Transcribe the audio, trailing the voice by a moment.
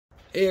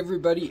Hey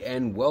everybody,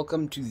 and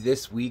welcome to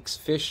this week's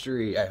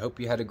Fishtory. I hope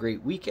you had a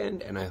great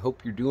weekend, and I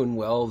hope you're doing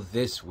well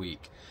this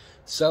week.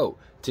 So,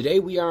 today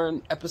we are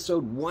on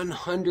episode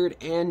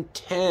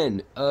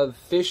 110 of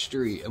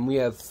Fishtory, and we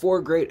have 4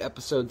 great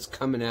episodes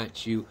coming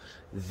at you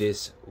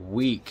this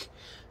week.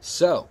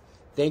 So,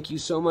 thank you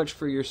so much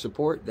for your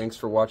support. Thanks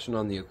for watching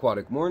on the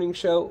Aquatic Morning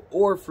Show,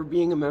 or for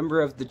being a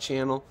member of the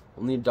channel.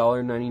 Only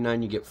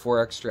 $1.99, you get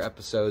 4 extra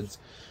episodes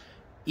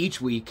each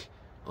week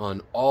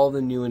on all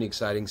the new and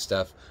exciting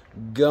stuff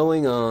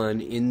going on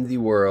in the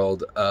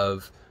world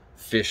of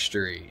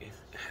Fishtory,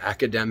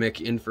 academic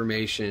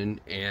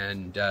information,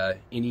 and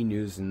any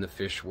news in the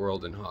fish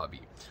world and hobby.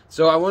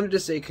 So I wanted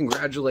to say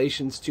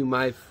congratulations to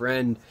my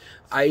friend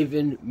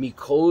Ivan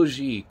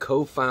Mikolji,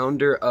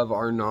 co-founder of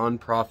our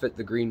nonprofit,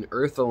 the Green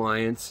Earth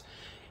Alliance.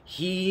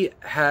 He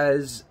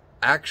has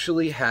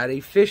actually had a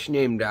fish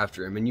named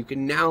after him, and you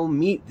can now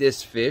meet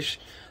this fish,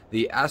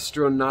 the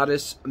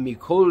Astronautus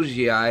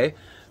mikoljii,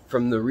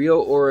 from the Rio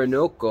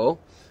Orinoco,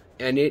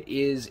 and it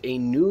is a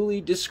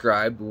newly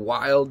described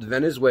wild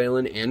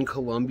Venezuelan and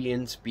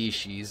Colombian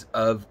species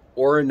of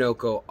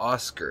Orinoco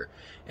oscar,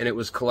 and it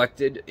was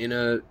collected in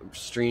a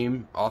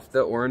stream off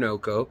the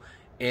Orinoco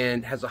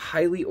and has a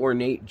highly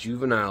ornate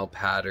juvenile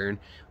pattern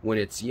when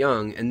it's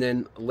young, and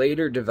then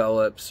later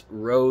develops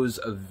rows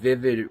of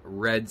vivid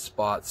red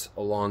spots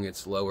along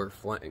its lower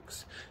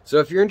flanks. So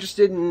if you're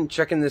interested in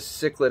checking this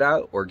cichlid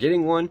out or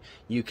getting one,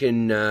 you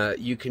can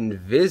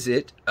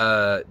visit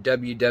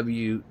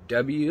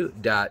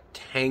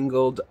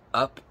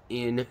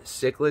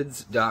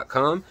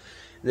www.tangledupincichlids.com.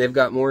 They've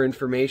got more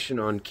information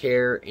on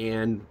care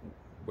and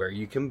where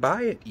you can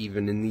buy it,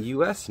 even in the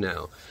US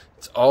now.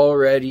 It's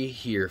already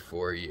here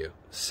for you.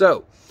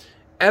 So,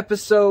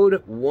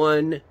 episode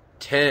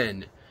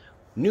 110.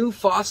 New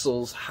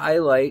fossils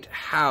highlight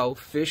how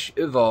fish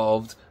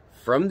evolved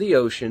from the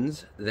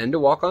oceans, then to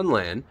walk on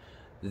land,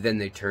 then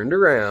they turned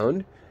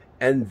around,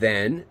 and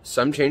then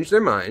some changed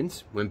their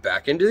minds, went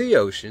back into the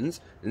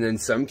oceans, and then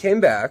some came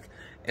back,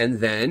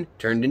 and then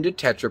turned into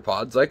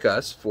tetrapods like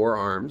us, 4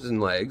 arms and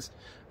legs,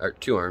 or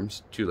 2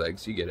 arms, 2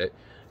 legs, you get it.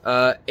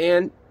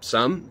 And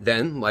some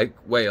then, like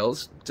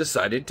whales,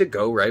 decided to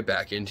go right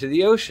back into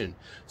the ocean.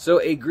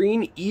 So a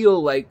green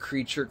eel-like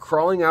creature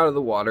crawling out of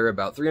the water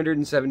about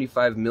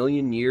 375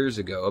 million years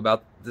ago,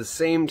 about the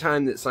same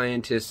time that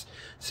scientists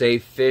say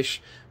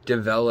fish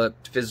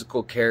developed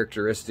physical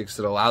characteristics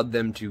that allowed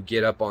them to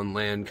get up on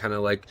land, kind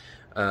of like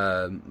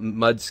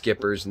mud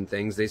skippers and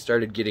things. They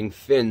started getting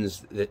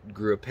fins that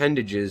grew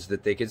appendages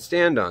that they could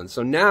stand on.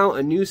 So now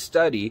a new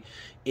study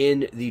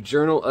in the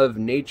Journal of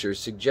Nature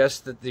suggests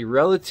that the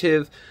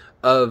relative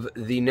of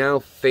the now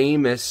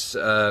famous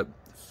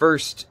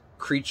first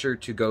creature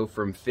to go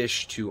from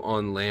fish to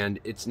on land,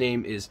 its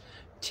name is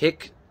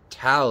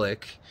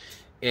Tiktaalik,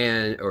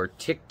 or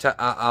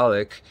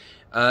Tiktaalik.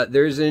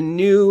 There's a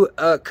new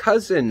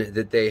cousin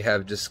that they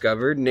have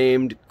discovered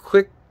named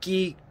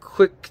Quickitania.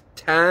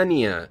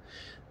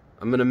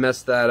 I'm going to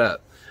mess that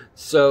up.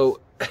 So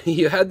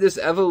you had this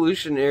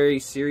evolutionary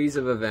series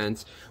of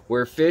events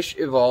where fish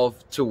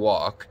evolved to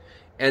walk,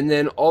 and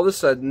then all of a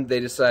sudden they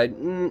decide,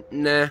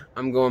 nah,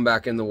 I'm going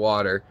back in the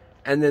water.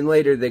 And then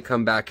later they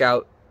come back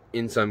out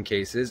in some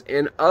cases,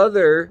 and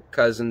other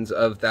cousins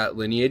of that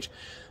lineage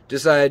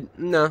decide,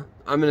 no,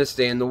 I'm going to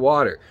stay in the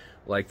water,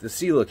 like the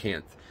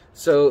coelacanth.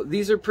 So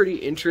these are pretty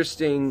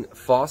interesting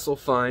fossil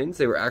finds.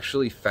 They were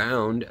actually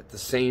found at the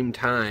same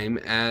time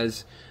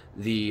as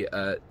the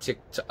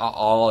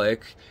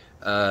Tiktaalik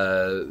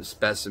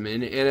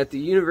specimen, and at the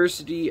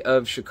University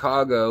of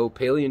Chicago,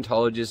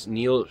 paleontologist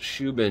Neil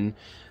Shubin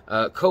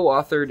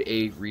co-authored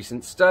a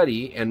recent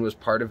study and was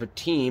part of a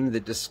team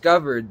that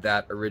discovered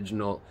that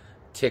original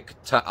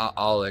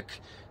Tiktaalik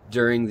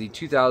during the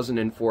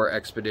 2004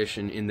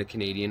 expedition in the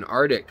Canadian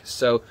Arctic.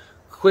 So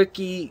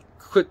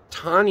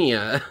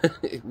Quickitania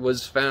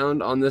was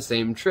found on the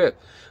same trip,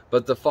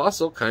 but the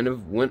fossil kind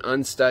of went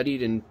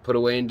unstudied and put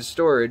away into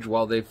storage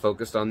while they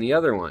focused on the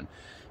other one.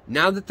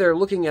 Now that they're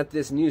looking at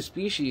this new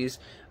species,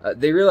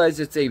 they realize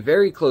it's a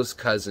very close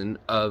cousin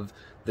of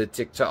the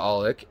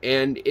Tiktaalik,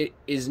 and it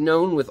is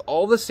known with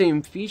all the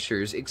same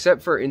features,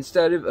 except for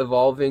instead of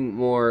evolving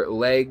more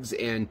legs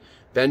and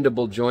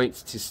bendable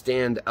joints to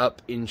stand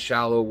up in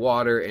shallow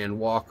water and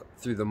walk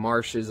through the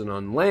marshes and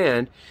on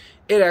land,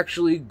 it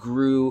actually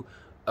grew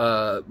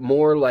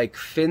more like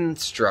fin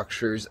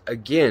structures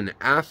again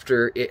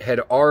after it had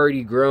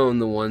already grown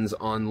the ones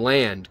on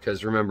land,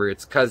 because remember,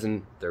 its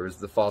cousin, there was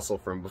the fossil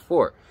from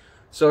before.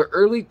 So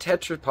early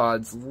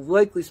tetrapods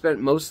likely spent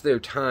most of their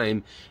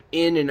time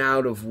in and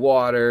out of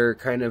water,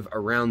 kind of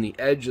around the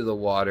edge of the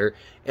water,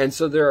 and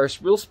so there are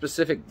real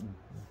specific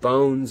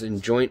bones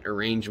and joint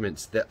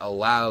arrangements that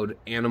allowed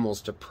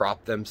animals to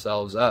prop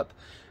themselves up.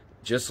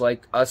 Just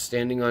like us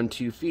standing on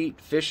 2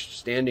 feet, fish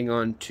standing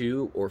on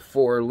 2 or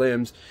 4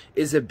 limbs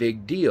is a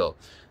big deal.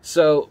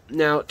 So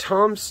now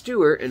Tom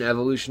Stewart, an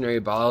evolutionary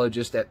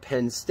biologist at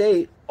Penn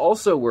State,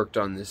 also worked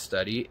on this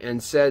study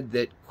and said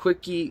that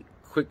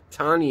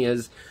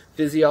Quickitania's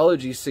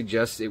physiology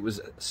suggests it was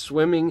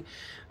swimming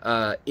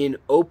in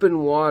open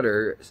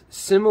water,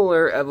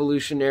 similar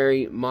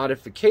evolutionary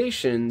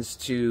modifications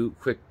to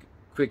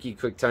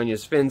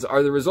Quickitanya's fins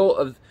are the result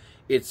of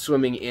its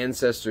swimming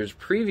ancestors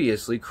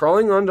previously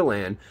crawling onto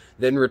land,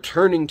 then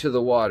returning to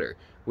the water,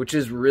 which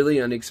is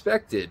really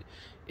unexpected.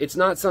 It's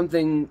not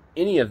something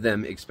any of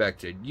them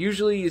expected.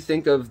 Usually you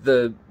think of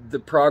the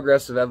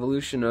progress of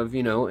evolution of,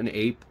 you know, an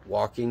ape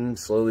walking,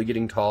 slowly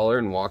getting taller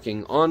and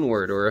walking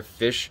onward, or a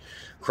fish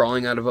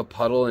crawling out of a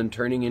puddle and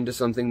turning into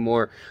something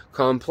more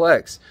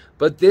complex.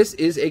 But this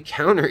is a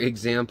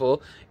counterexample,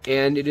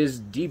 and it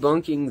is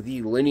debunking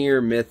the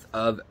linear myth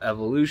of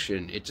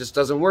evolution. It just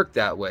doesn't work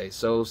that way.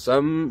 So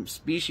some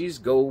species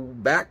go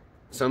back,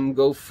 some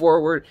go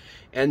forward,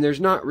 and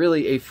there's not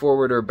really a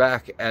forward or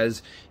back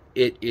as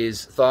it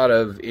is thought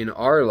of in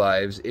our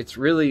lives. It's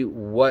really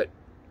what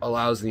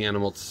allows the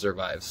animal to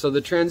survive. So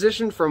the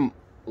transition from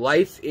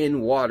life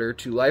in water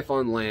to life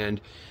on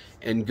land,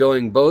 and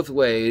going both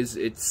ways,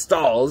 it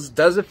stalls,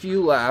 does a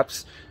few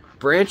laps,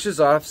 branches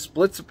off,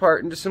 splits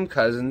apart into some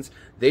cousins,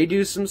 they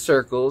do some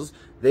circles,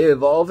 they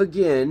evolve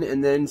again,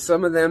 and then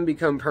some of them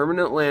become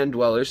permanent land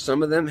dwellers,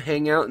 some of them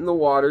hang out in the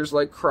waters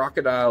like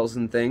crocodiles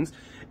and things,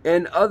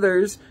 and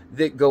others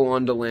that go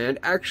onto land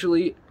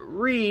actually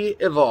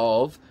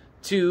re-evolve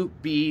to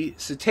be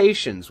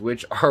cetaceans,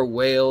 which are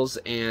whales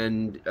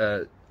and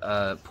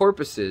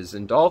porpoises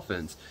and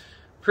dolphins.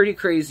 Pretty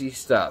crazy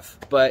stuff,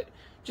 but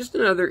just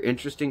another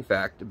interesting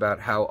fact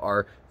about how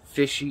our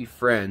fishy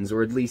friends,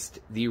 or at least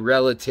the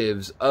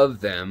relatives of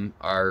them,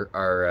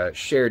 our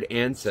shared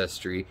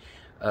ancestry,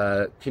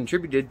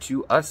 contributed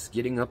to us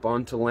getting up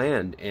onto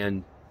land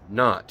and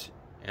not,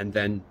 and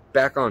then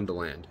back onto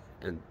land,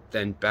 and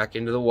then back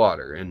into the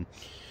water, and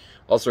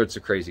all sorts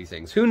of crazy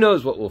things. Who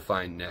knows what we'll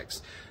find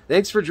next?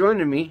 Thanks for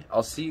joining me.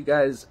 I'll see you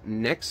guys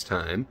next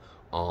time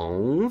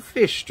on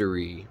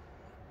Fishtory.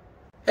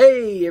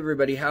 Hey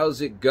everybody,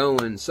 how's it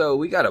going? So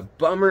we got a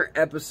bummer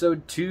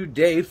episode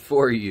today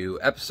for you.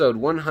 Episode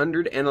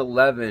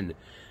 111,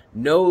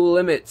 No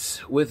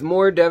Limits, with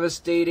more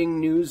devastating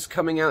news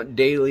coming out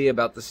daily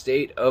about the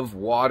state of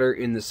water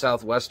in the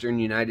southwestern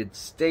United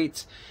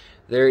States.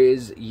 There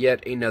is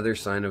yet another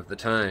sign of the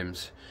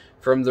times.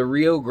 From the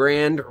Rio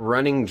Grande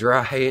running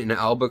dry in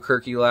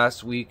Albuquerque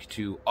last week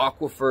to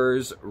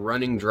aquifers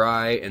running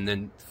dry and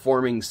then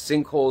forming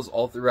sinkholes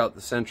all throughout the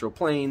Central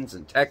Plains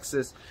and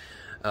Texas,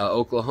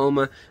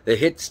 Oklahoma, the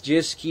hits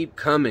just keep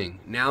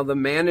coming. Now the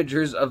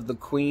managers of the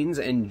Queens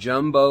and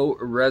Jumbo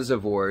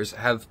reservoirs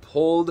have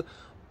pulled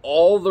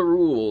all the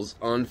rules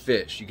on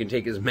fish. You can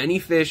take as many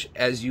fish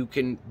as you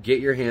can get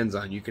your hands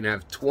on. You can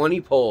have 20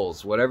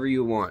 poles, whatever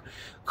you want.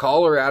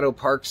 Colorado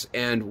Parks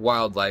and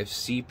Wildlife,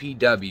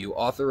 CPW,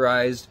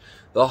 authorized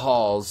the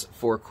hauls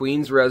for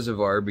Queens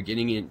Reservoir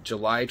beginning in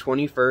July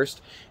 21st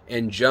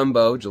and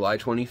Jumbo July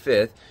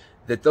 25th,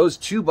 that those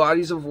two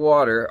bodies of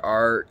water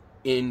are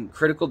in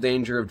critical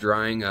danger of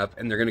drying up,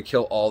 and they're going to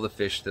kill all the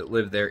fish that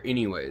live there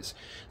anyways.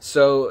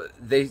 So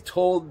they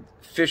told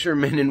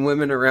fishermen and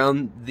women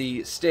around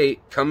the state,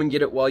 come and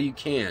get it while you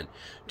can.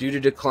 Due to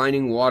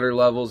declining water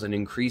levels and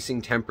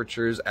increasing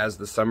temperatures as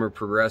the summer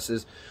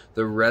progresses,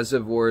 the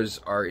reservoirs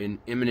are in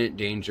imminent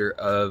danger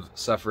of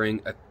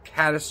suffering a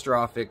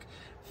catastrophic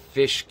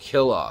fish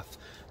kill-off.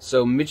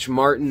 So Mitch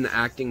Martin, the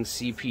acting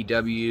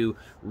CPW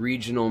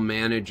regional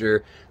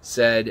manager,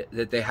 said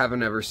that they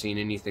haven't ever seen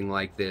anything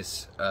like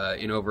this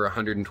in over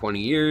 120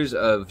 years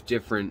of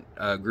different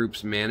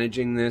groups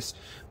managing this.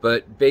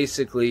 But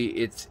basically,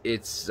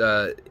 it's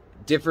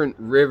different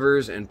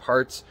rivers and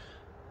parts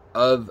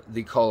of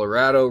the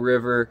Colorado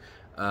River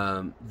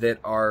that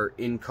are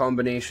in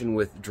combination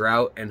with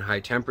drought and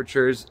high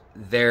temperatures.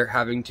 They're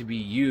having to be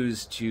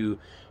used to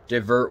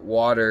divert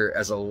water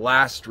as a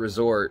last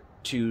resort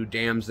to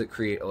dams that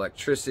create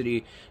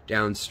electricity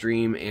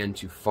downstream and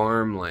to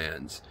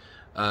farmlands.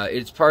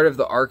 It's part of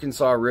the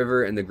Arkansas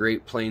River and the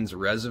Great Plains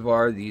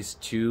Reservoir, these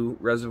two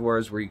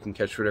reservoirs where you can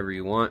catch whatever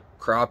you want: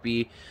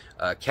 crappie,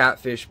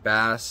 catfish,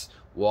 bass,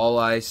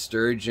 walleye,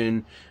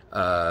 sturgeon,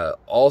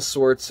 all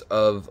sorts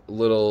of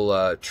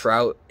little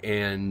trout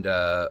and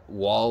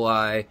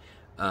walleye,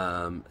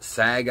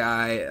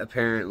 sag-eye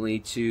apparently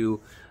too,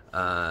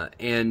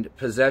 and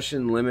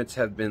possession limits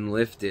have been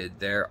lifted.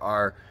 There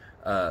are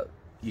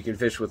you can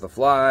fish with a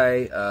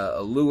fly,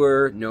 a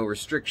lure, no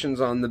restrictions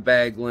on the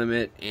bag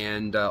limit,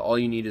 and all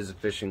you need is a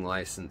fishing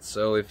license.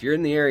 So if you're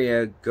in the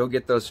area, go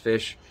get those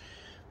fish,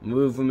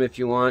 move them if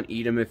you want,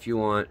 eat them if you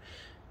want.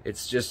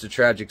 It's just a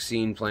tragic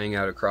scene playing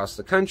out across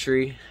the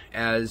country,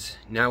 as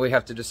now we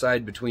have to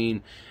decide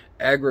between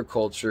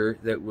agriculture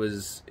that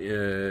was,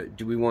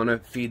 do we want to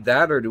feed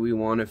that, or do we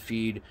want to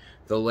feed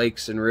the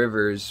lakes and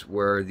rivers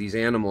where these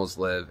animals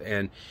live?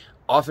 And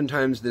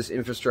oftentimes this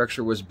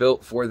infrastructure was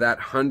built for that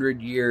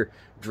 100-year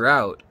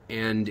drought,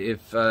 and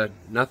if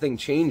nothing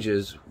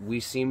changes, we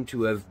seem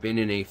to have been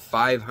in a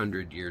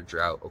 500-year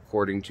drought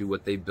according to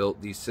what they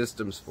built these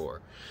systems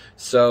for.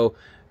 So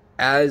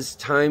as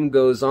time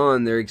goes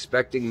on, they're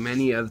expecting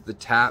many of the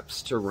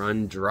taps to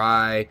run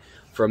dry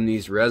from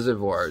these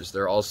reservoirs.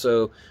 They're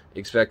also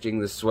expecting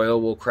the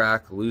soil will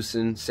crack,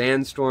 loosen,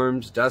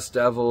 sandstorms, dust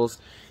devils,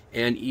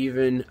 and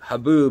even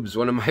haboobs,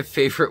 one of my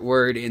favorite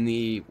word in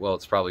the, well,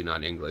 it's probably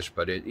not English,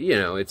 but it, you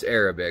know, it's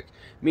Arabic,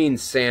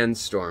 means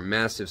sandstorm,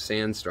 massive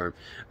sandstorm,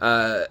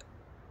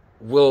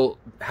 will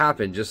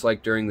happen just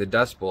like during the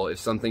Dust Bowl if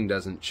something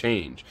doesn't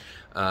change.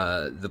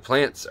 The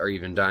plants are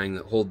even dying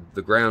that hold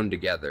the ground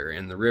together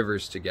and the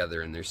rivers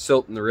together, and there's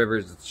silt in the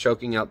rivers that's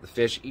choking out the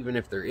fish even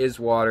if there is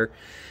water.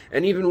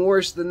 And even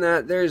worse than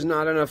that, there's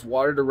not enough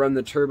water to run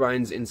the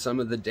turbines in some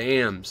of the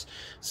dams.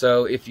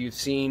 So if you've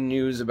seen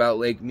news about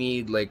Lake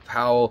Mead, Lake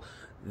Powell,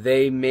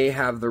 they may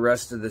have the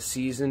rest of the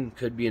season,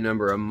 could be a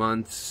number of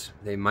months.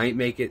 They might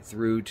make it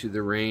through to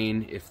the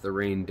rain if the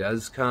rain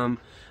does come,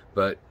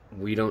 but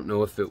we don't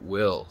know if it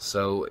will.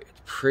 So it's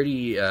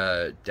pretty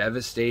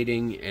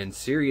devastating and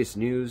serious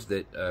news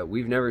that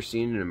we've never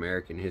seen in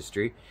American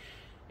history.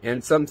 And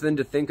it's something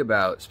to think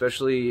about,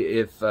 especially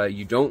if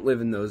you don't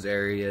live in those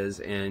areas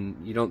and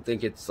you don't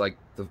think it's like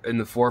in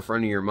the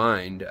forefront of your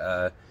mind.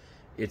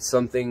 It's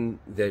something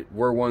that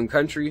we're one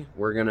country.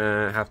 We're going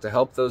to have to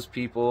help those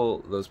people.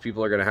 Those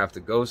people are going to have to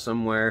go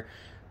somewhere.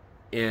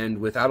 And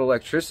without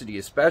electricity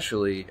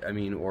especially, I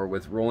mean, or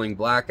with rolling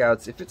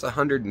blackouts, if it's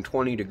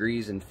 120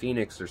 degrees in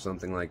Phoenix or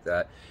something like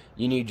that,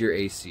 you need your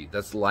AC.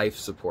 That's life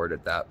support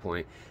at that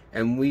point.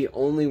 And we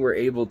only were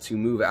able to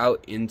move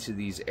out into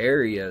these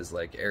areas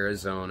like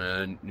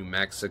Arizona, New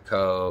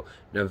Mexico,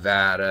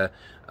 Nevada,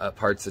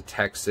 parts of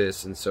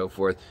Texas and so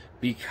forth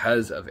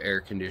because of air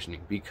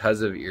conditioning,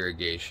 because of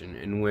irrigation.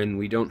 And when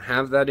we don't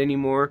have that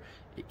anymore,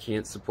 it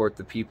can't support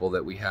the people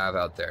that we have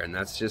out there. And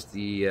that's just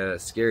the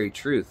scary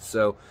truth.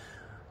 So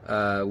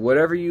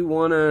whatever you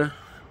want to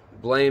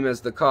blame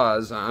as the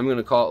cause, I'm going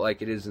to call it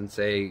like it is and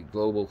say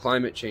global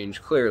climate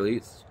change. Clearly,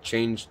 it's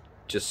changed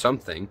to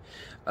something.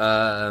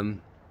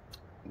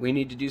 We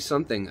need to do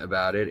something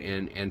about it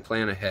and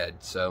plan ahead.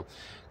 So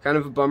kind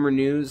of a bummer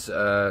news,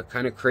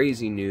 kind of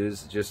crazy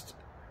news, just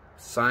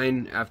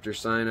sign after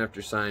sign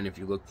after sign if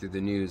you look through the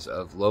news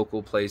of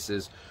local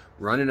places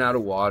running out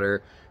of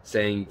water,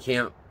 saying you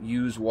can't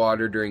use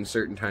water during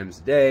certain times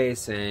of day,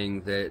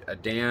 saying that a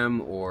dam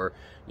or,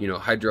 you know,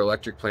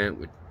 hydroelectric plant,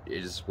 which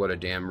is what a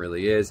dam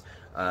really is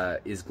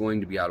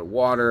going to be out of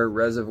water,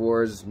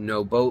 reservoirs,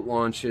 no boat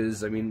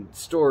launches. I mean,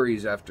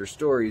 stories after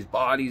stories,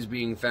 bodies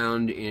being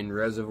found in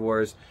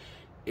reservoirs.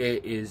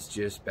 It is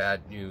just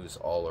bad news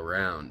all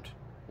around.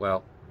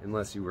 Well,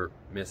 unless you were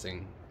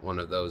missing one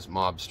of those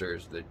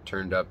mobsters that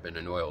turned up in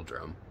an oil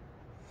drum.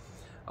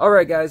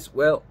 Alright guys,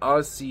 well,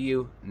 I'll see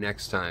you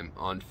next time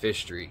on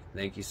Fishtory.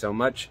 Thank you so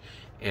much,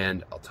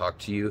 and I'll talk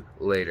to you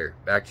later.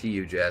 Back to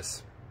you,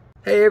 Jess.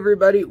 Hey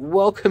everybody,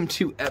 welcome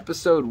to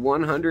episode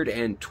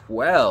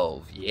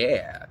 112,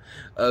 yeah,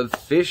 of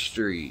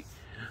Fishtory.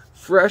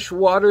 Fresh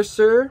water,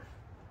 sir?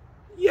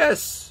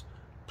 Yes,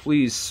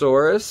 please,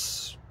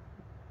 Saurus.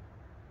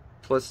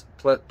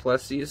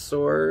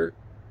 Plesiosaur?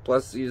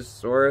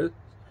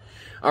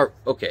 Oh,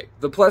 okay,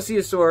 the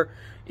plesiosaur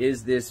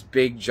is this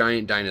big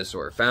giant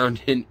dinosaur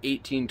found in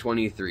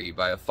 1823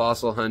 by a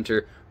fossil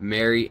hunter,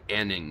 Mary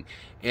Anning.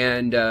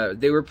 And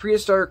they were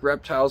prehistoric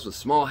reptiles with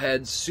small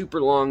heads, super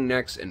long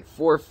necks, and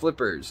 4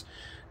 flippers.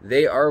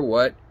 They are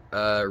what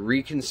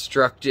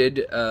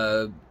reconstructed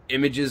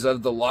images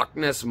of the Loch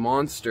Ness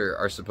Monster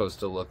are supposed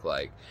to look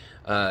like.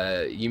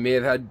 You may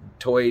have had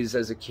toys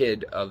as a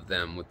kid of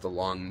them with the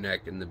long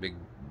neck and the big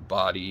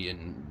body,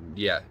 and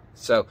yeah.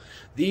 So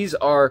these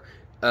are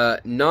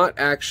not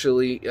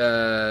actually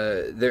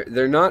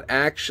they're not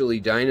actually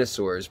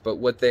dinosaurs, but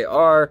what they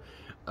are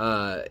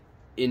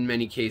in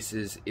many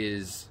cases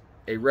is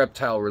a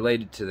reptile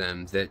related to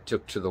them that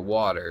took to the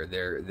water.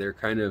 They're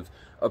kind of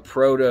a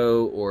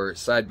proto or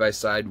side by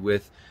side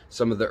with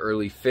some of the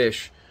early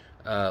fish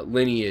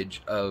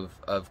lineage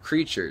of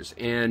creatures,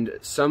 and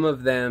some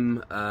of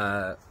them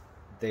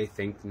they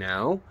think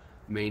now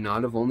may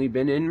not have only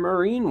been in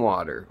marine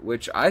water,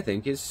 which I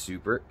think is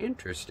super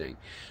interesting.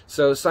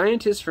 So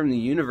scientists from the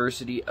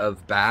University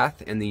of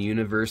Bath and the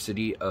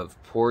University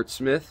of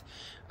Portsmouth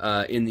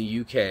in the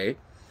UK,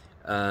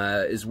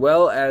 as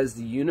well as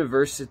the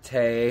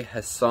Université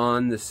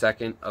Hassan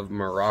II of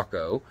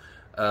Morocco,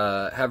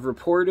 have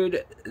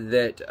reported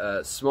that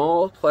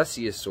small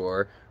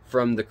plesiosaur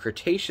from the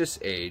Cretaceous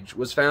age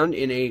was found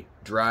in a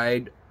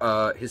dried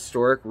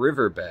historic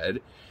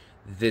riverbed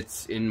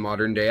that's in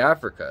modern-day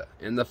Africa.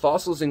 And the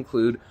fossils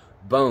include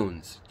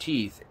bones,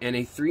 teeth, and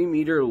a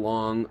 3-meter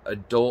long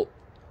adult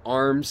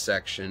arm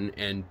section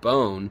and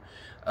bone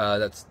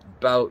that's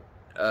about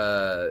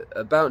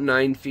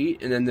 9 feet,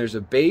 and then there's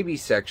a baby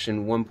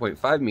section,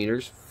 1.5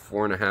 meters,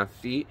 4.5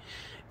 feet,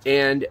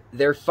 and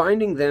they're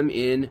finding them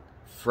in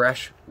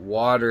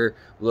freshwater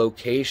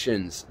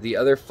locations. The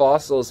other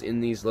fossils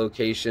in these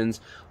locations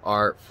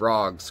are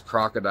frogs,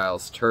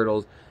 crocodiles,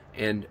 turtles,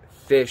 and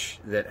fish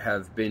that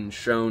have been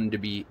shown to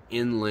be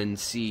inland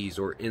seas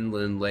or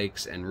inland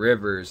lakes and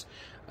rivers,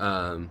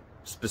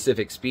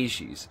 specific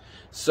species.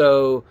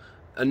 So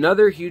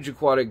another huge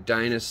aquatic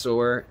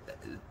dinosaur,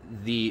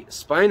 the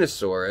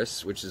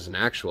Spinosaurus, which is an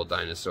actual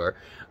dinosaur,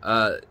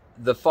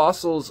 the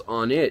fossils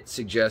on it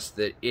suggest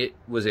that it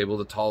was able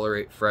to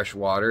tolerate fresh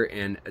water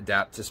and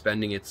adapt to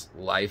spending its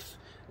life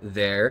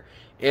there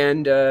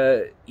and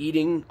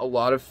eating a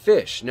lot of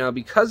fish. Now,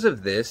 because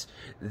of this,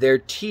 their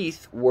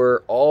teeth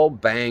were all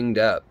banged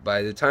up.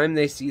 By the time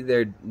they see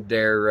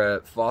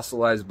their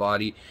fossilized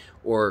body,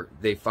 or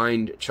they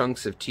find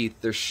chunks of teeth,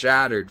 they're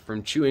shattered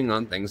from chewing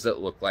on things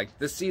that look like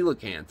the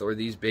coelacanth, or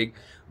these big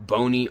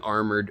bony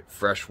armored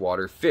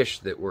freshwater fish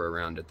that were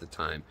around at the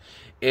time.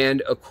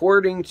 And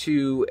according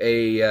to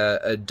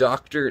a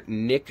Dr.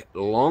 Nick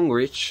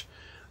Longrich,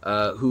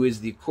 who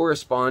is the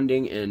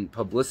corresponding and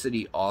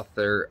publicity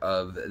author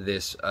of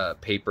this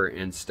paper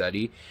and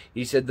study,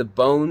 he said the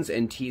bones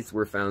and teeth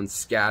were found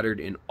scattered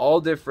in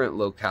all different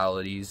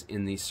localities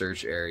in the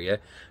search area,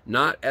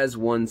 not as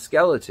one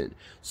skeleton.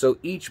 So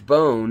each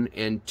bone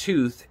and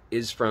tooth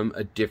is from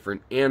a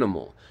different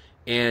animal.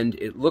 And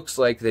it looks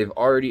like they've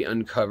already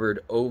uncovered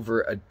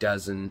over a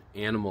dozen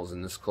animals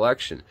in this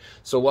collection.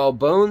 So while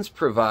bones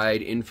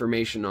provide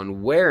information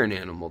on where an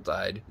animal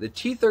died, the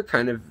teeth are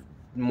kind of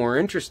more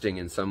interesting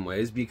in some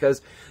ways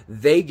because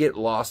they get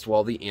lost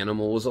while the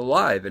animal was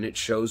alive, and it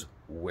shows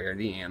where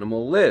the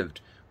animal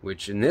lived,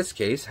 which in this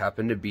case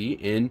happened to be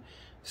in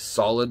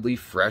solidly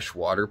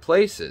freshwater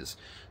places.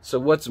 So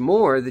what's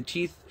more, the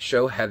teeth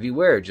show heavy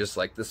wear, just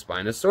like the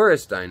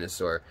Spinosaurus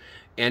dinosaur,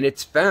 and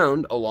it's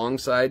found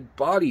alongside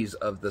bodies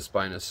of the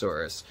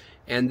Spinosaurus,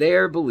 and they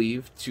are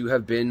believed to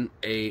have been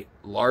a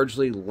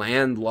largely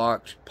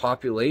landlocked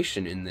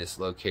population in this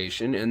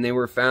location, and they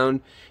were found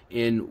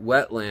in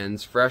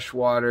wetlands,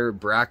 freshwater,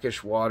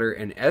 brackish water,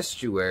 and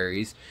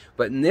estuaries.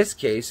 But in this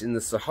case, in the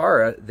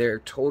Sahara, they're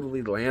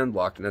totally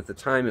landlocked, and at the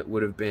time it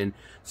would have been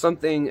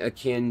something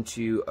akin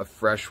to a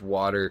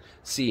freshwater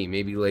sea,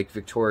 maybe Lake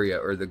Victoria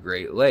or the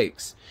Great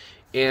Lakes.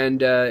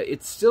 And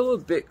it's still a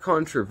bit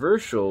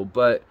controversial,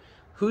 but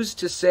who's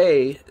to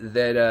say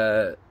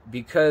that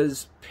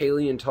because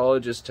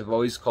paleontologists have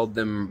always called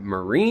them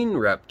marine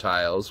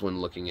reptiles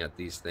when looking at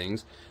these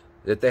things,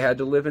 that they had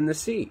to live in the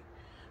sea?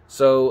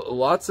 So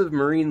lots of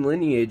marine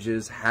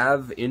lineages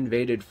have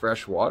invaded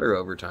freshwater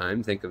over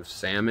time. Think of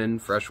salmon,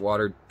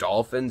 freshwater,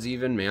 dolphins,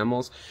 even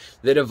mammals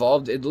that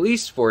evolved at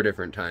least 4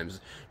 different times.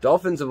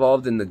 Dolphins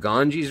evolved in the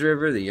Ganges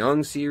River, the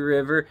Yangtze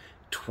River,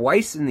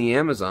 twice in the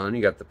Amazon.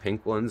 You got the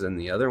pink ones and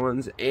the other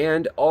ones.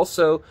 And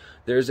also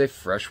there's a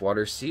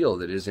freshwater seal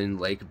that is in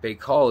Lake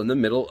Baikal in the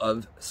middle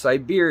of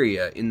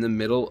Siberia, in the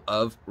middle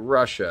of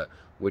Russia,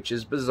 which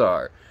is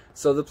bizarre.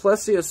 So the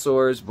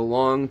plesiosaurs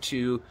belong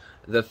to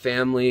the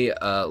family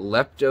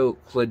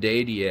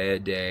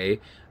Leptocleididae.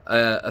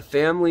 A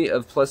family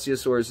of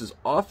plesiosaurs is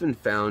often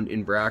found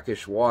in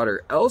brackish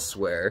water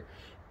elsewhere,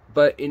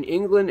 but in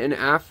England and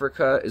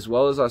Africa, as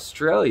well as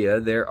Australia,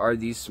 there are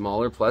these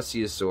smaller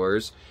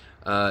plesiosaurs,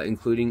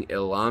 including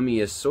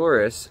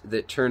Elamiosaurus,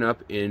 that turn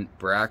up in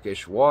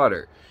brackish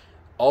water.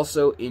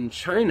 Also in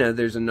China,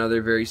 there's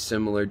another very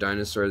similar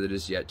dinosaur that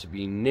is yet to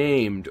be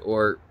named,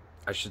 or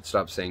I should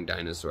stop saying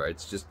dinosaur,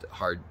 it's just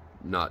hard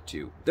not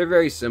to. They're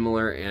very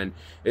similar, and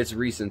it's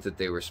recent that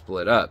they were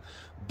split up.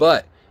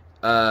 But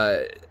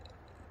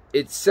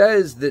it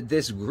says that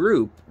this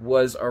group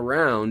was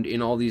around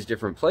in all these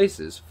different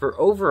places for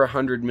over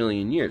 100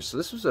 million years. So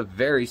this was a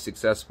very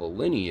successful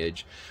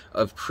lineage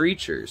of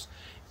creatures.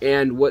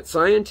 And what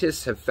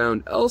scientists have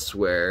found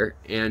elsewhere,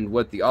 and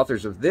what the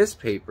authors of this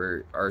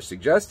paper are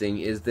suggesting,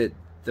 is that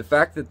the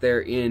fact that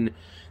they're in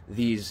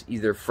these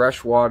either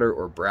freshwater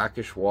or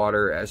brackish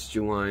water,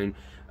 estuarine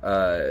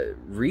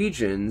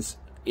regions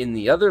in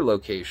the other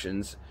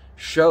locations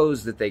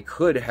shows that they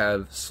could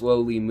have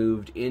slowly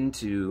moved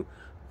into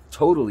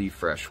totally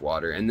fresh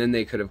water, and then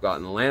they could have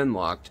gotten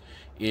landlocked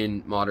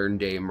in modern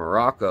day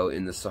Morocco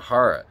in the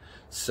Sahara.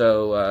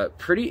 So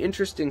pretty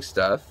interesting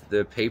stuff.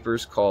 The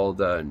paper's called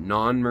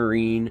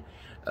Non-Marine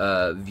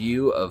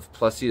View of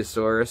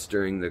Plesiosaurus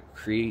During the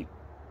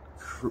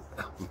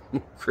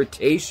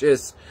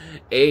Cretaceous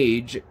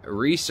Age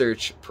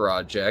Research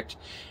Project.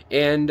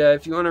 And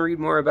if you want to read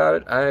more about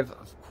it, I've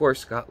of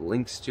course got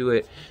links to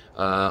it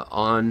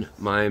on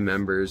my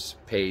members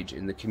page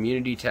in the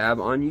community tab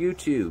on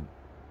YouTube.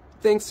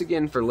 Thanks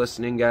again for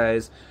listening,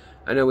 guys.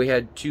 I know we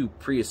had 2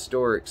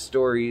 prehistoric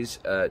stories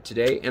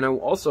today, and I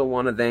also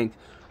want to thank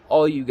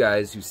all you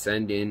guys who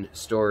send in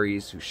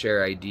stories, who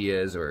share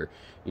ideas, or,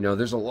 you know,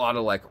 there's a lot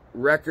of like,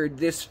 record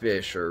this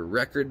fish or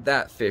record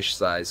that fish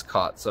size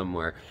caught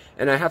somewhere,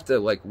 and I have to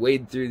like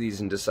wade through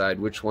these and decide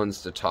which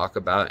ones to talk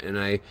about,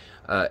 and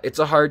it's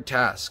a hard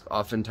task.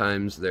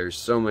 Oftentimes there's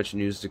so much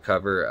news to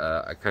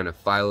cover, I kind of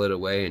file it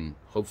away, and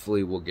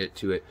hopefully we'll get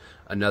to it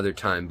another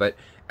time. But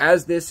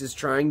as this is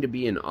trying to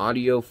be an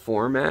audio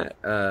format,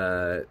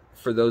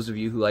 for those of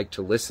you who like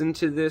to listen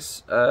to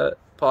this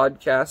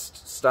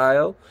podcast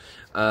style,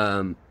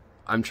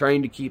 I'm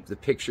trying to keep the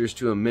pictures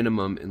to a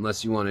minimum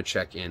unless you want to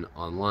check in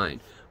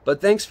online.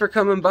 But thanks for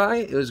coming by.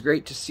 It was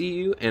great to see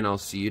you, and I'll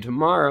see you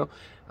tomorrow.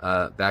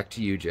 Back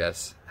to you,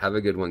 Jess. Have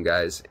a good one,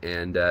 guys.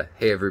 And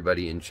hey,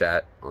 everybody in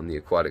chat on the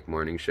Aquatic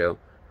Morning Show.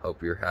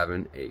 Hope you're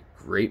having a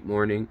great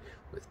morning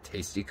with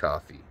tasty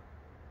coffee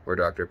or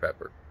Dr.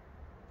 Pepper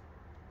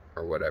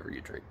or whatever you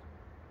drink.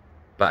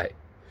 Bye.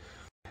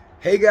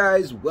 Hey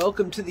guys,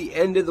 welcome to the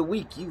end of the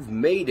week. You've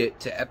made it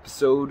to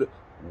episode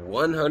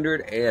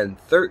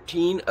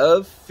 113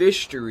 of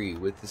Fishtory,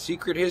 with the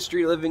secret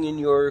history living in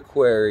your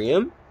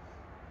aquarium,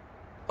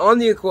 on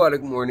the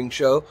Aquatic Morning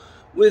Show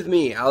with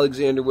me,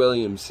 Alexander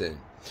Williamson.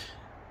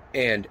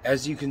 And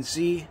as you can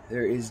see,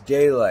 there is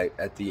daylight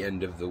at the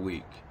end of the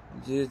week.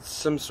 It's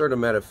some sort of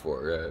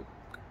metaphor.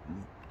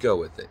 Go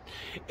with it.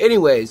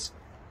 Anyways,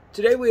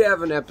 today we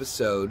have an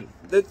episode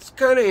that's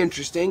kind of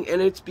interesting,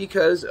 and it's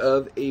because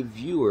of a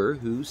viewer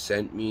who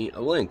sent me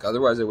a link.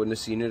 Otherwise, I wouldn't have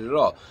seen it at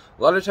all.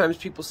 A lot of times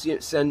people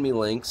send me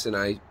links, and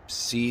I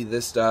see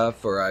this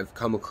stuff, or I've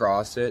come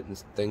across it, and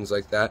things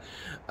like that.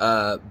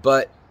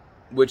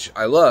 Which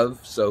I love,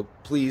 so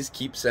please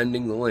keep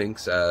sending the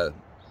links.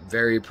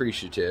 Very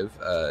appreciative.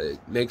 It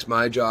makes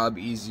my job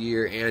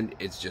easier, and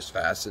it's just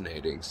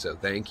fascinating, so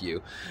thank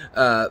you.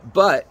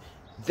 But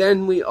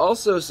then we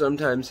also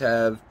sometimes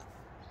have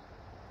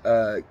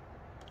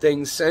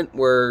things sent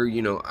where,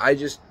 you know,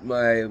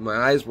 my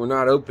eyes were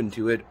not open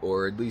to it,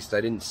 or at least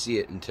I didn't see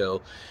it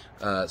until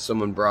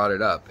someone brought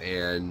it up,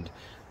 and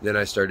then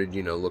I started,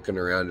 you know, looking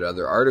around at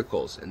other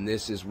articles, and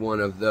this is one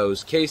of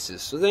those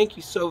cases, so thank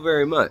you so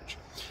very much.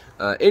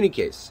 Any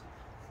case,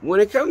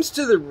 when it comes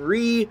to the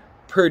reproduction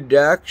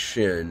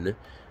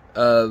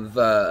of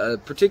a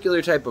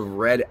particular type of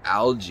red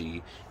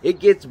algae, it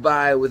gets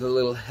by with a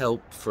little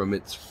help from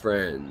its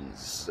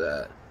friends.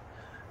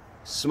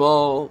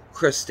 Small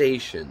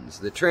crustaceans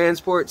that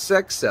transport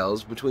sex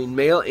cells between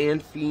male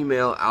and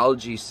female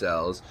algae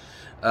cells,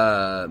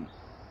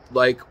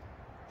 like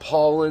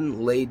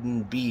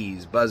pollen-laden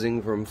bees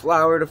buzzing from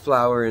flower to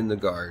flower in the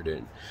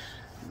garden.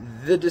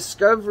 The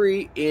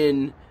discovery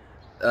in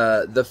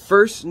the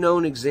first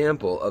known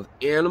example of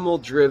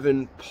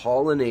animal-driven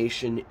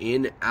pollination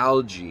in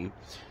algae,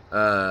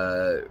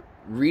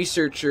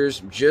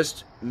 researchers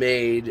just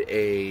made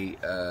a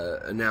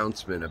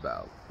announcement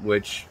about,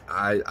 which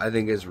I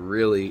think is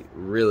really,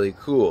 really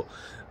cool.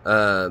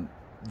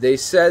 They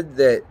said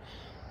that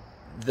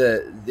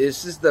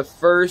this is the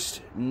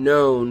first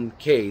known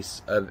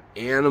case of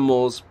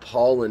animals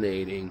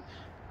pollinating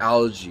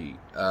algae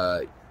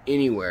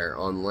anywhere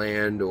on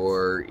land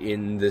or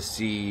in the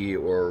sea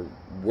or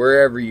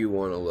wherever you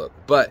want to look.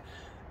 But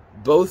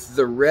both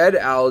the red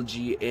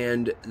algae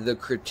and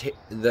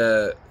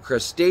the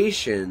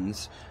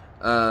crustaceans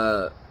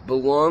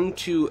belong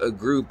to a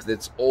group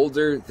that's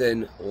older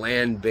than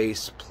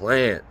land-based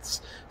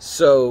plants.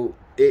 So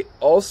it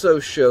also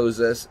shows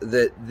us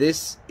that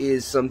this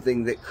is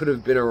something that could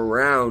have been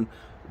around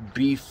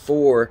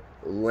before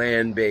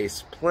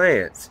land-based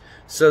plants.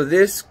 So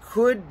this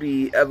could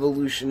be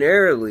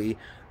evolutionarily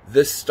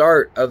the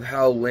start of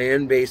how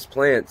land-based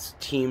plants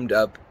teamed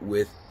up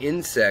with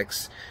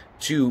insects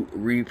to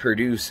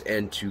reproduce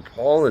and to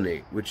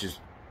pollinate, which is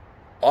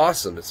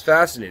awesome. It's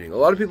fascinating. A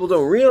lot of people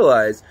don't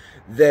realize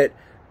that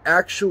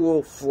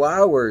actual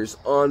flowers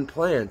on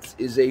plants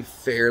is a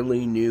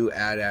fairly new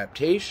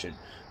adaptation.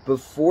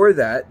 Before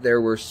that,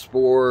 there were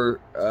spore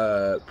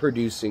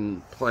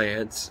producing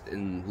plants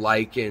and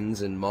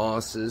lichens and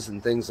mosses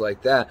and things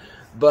like that.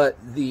 But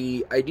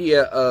the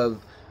idea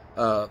of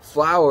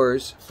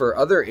flowers for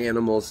other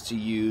animals to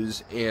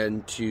use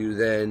and to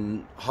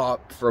then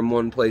hop from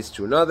one place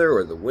to another,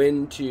 or the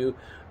wind to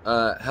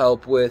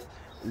help with,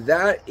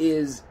 that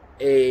is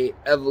a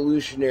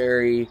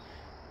evolutionary,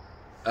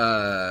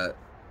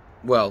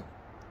 well,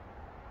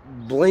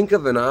 blink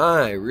of an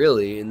eye,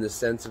 really, in the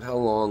sense of how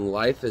long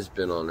life has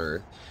been on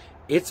Earth.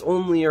 It's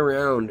only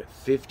around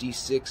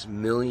 56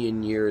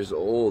 million years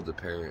old,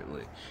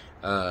 apparently,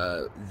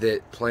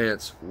 that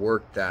plants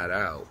worked that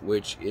out,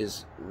 which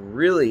is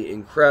really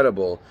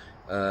incredible.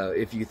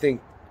 If you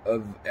think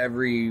of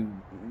every,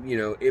 you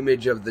know,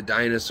 image of the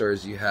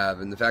dinosaurs you have,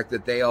 and the fact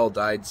that they all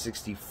died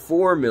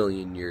 64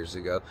 million years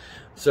ago.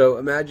 So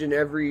imagine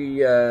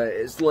every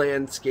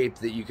landscape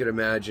that you could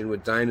imagine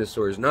with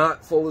dinosaurs,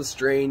 not full of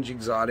strange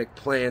exotic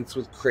plants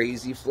with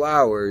crazy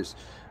flowers,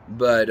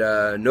 but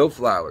no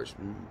flowers.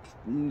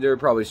 There are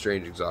probably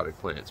strange exotic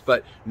plants,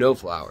 but no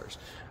flowers.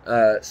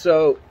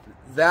 So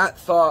that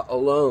thought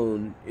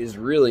alone is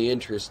really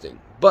interesting.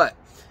 But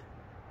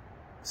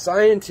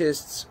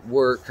scientists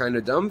were kind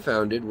of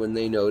dumbfounded when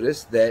they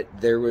noticed that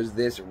there was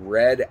this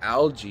red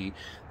algae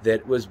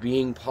that was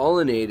being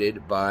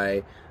pollinated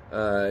by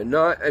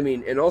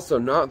and also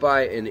not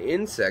by an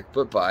insect,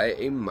 but by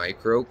a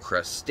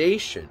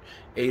microcrustacean,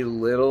 a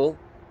little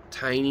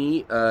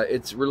tiny,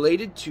 it's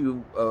related to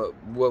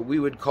what we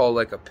would call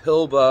like a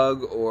pill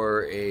bug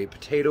or a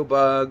potato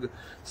bug,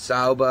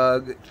 sow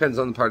bug. It depends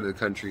on the part of the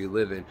country you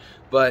live in,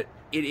 but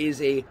it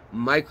is a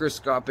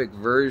microscopic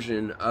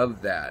version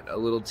of that, a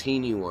little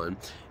teeny one.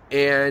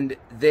 And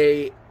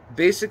they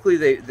basically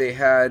they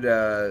had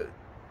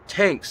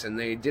tanks, and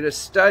they did a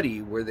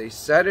study where they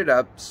set it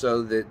up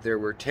so that there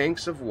were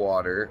tanks of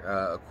water,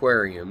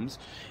 aquariums,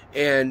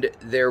 and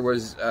there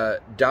was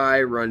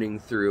dye running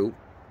through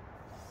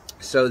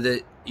so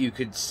that you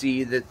could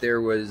see that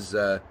there was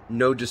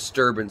no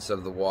disturbance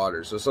of the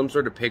water. So some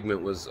sort of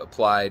pigment was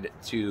applied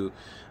to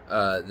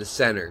the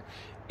center.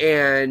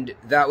 And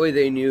that way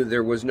they knew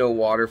there was no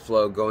water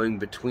flow going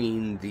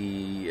between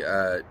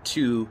the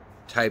two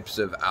types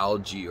of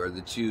algae, or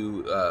the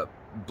two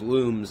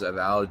blooms of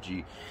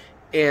algae.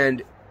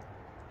 And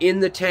in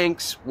the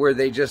tanks where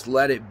they just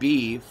let it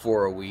be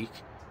for a week,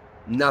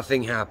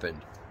 nothing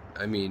happened.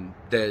 I mean,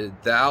 the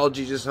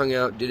algae just hung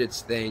out, did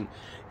its thing.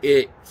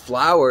 It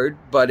flowered,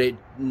 but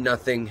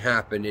nothing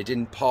happened. It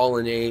didn't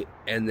pollinate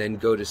and then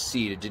go to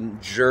seed. It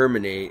didn't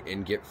germinate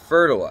and get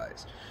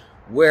fertilized.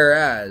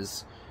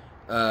 Whereas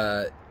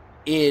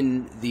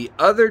in the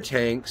other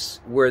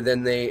tanks, where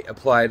then they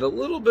applied a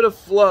little bit of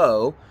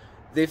flow,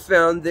 they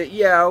found that,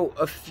 yeah,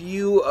 a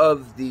few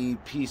of the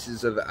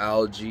pieces of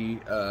algae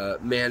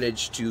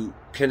managed to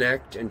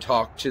connect and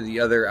talk to the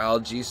other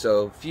algae.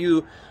 So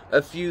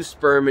a few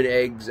sperm and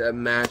eggs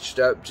matched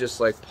up, just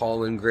like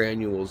pollen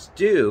granules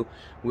do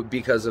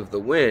because of the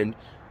wind.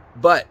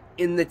 But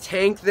in the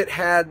tank that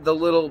had the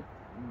little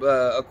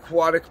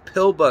aquatic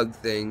pill bug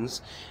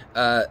things,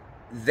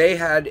 they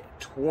had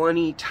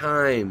 20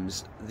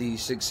 times the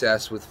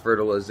success with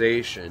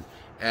fertilization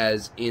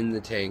as in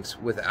the tanks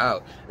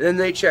without. And then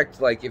they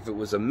checked, like, if it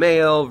was a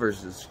male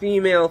versus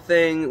female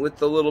thing with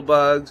the little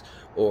bugs,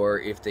 or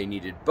if they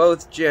needed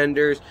both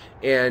genders,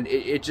 and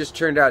it just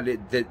turned out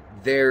that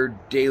their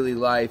daily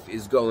life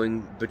is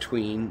going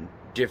between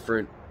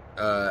different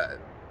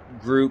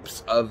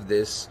groups of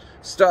this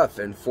stuff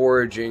and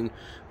foraging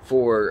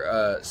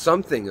for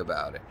something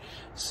about it.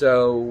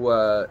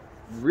 So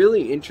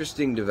really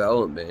interesting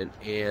development,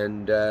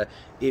 and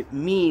it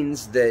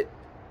means that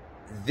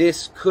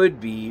this could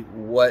be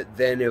what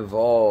then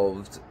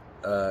evolved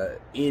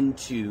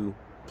into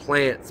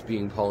plants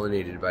being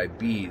pollinated by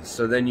bees.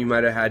 So then you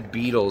might have had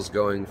beetles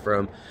going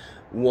from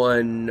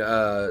one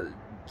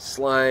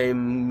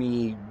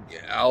slimy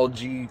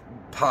algae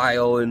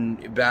pile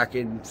back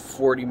in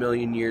 40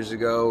 million years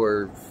ago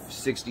or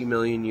 60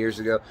 million years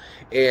ago,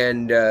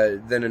 and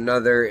then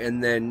another,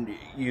 and then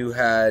you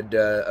had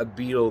a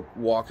beetle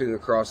walking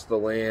across the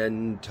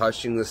land,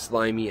 touching the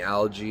slimy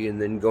algae, and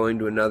then going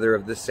to another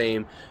of the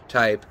same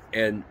type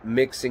and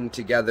mixing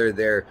together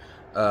their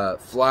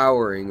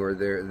flowering, or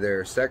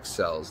their sex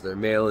cells, their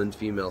male and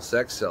female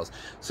sex cells.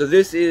 So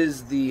this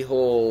is the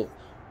whole,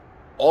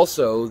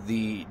 also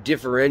the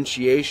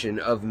differentiation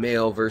of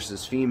male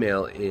versus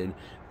female in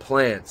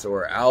plants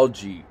or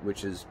algae,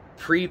 which is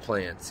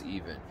pre-plants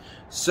even.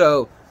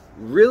 So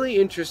really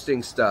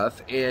interesting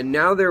stuff. And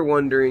now they're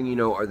wondering, you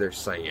know, are there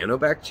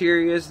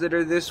cyanobacteria that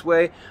are this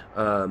way?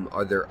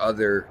 Are there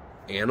other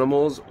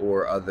animals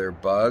or other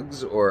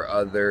bugs or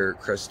other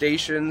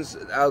crustaceans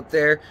out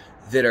there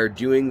that are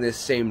doing this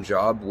same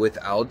job with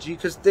algae?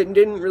 Because they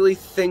didn't really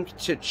think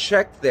to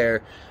check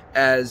there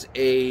as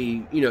a,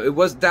 you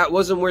know, that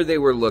wasn't where they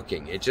were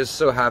looking. It just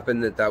so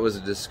happened that that was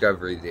a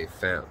discovery they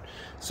found.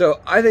 So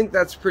I think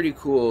that's pretty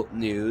cool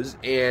news,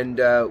 and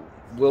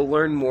we'll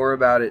learn more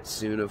about it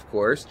soon, of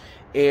course.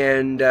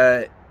 And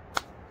it's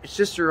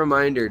just a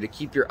reminder to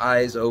keep your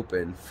eyes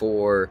open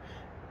for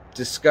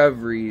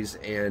discoveries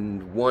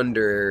and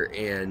wonder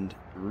and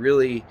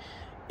really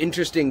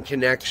interesting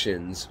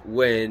connections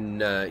when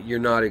you're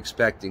not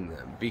expecting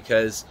them,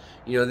 because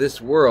you know,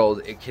 this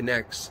world, it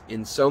connects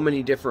in so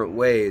many different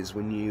ways.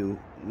 When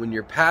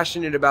you're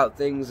passionate about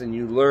things and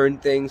you learn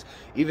things,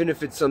 even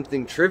if it's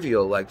something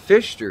trivial like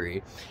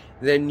Fishtory,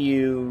 then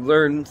you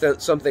learn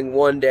something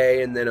one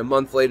day, and then a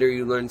month later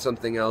you learn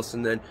something else,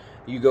 and then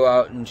you go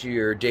out into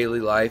your daily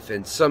life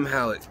and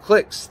somehow it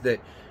clicks that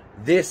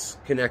this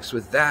connects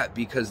with that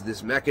because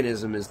this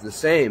mechanism is the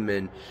same.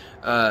 And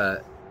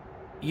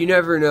you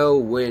never know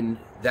when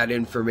that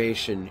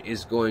information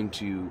is going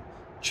to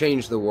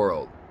change the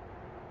world,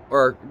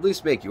 or at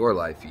least make your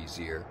life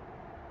easier,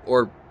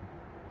 or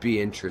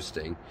be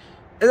interesting.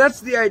 And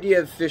that's the idea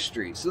of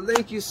Fishtory. So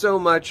thank you so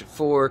much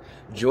for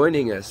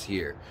joining us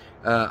here.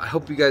 I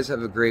hope you guys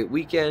have a great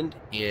weekend,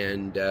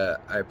 and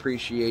I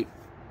appreciate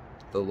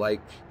the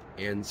like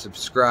and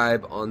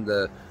subscribe on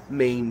the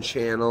main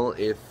channel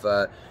if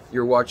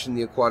you're watching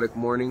the Aquatic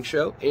Morning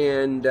Show.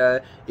 And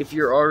if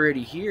you're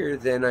already here,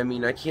 then I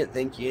mean, I can't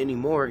thank you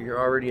anymore. You're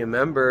already a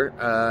member,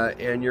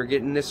 and you're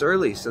getting this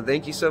early. So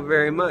thank you so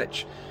very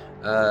much,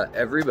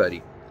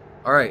 everybody.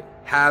 All right,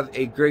 have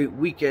a great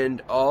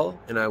weekend all,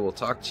 and I will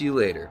talk to you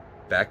later.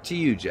 Back to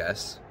you,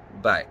 Jess.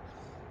 Bye.